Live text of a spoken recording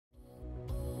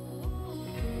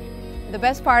The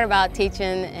best part about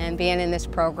teaching and being in this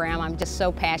program, I'm just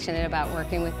so passionate about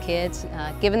working with kids,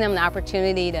 giving them the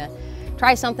opportunity to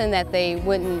try something that they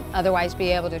wouldn't otherwise be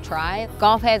able to try.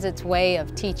 Golf has its way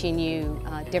of teaching you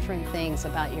different things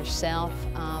about yourself,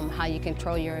 how you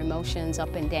control your emotions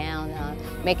up and down,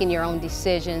 making your own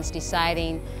decisions,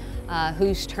 deciding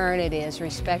whose turn it is,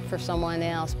 respect for someone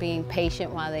else, being patient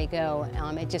while they go.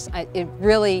 It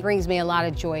really brings me a lot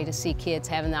of joy to see kids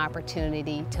having the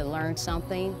opportunity to learn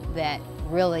something that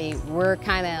really we're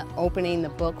kind of opening the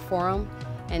book for them,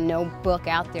 and no book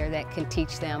out there that can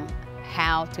teach them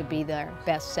how to be their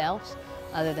best selves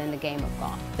other than the game of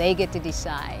golf. They get to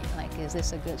decide, like, is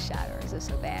this a good shot or is this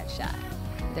a bad shot?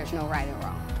 There's no right and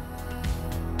wrong.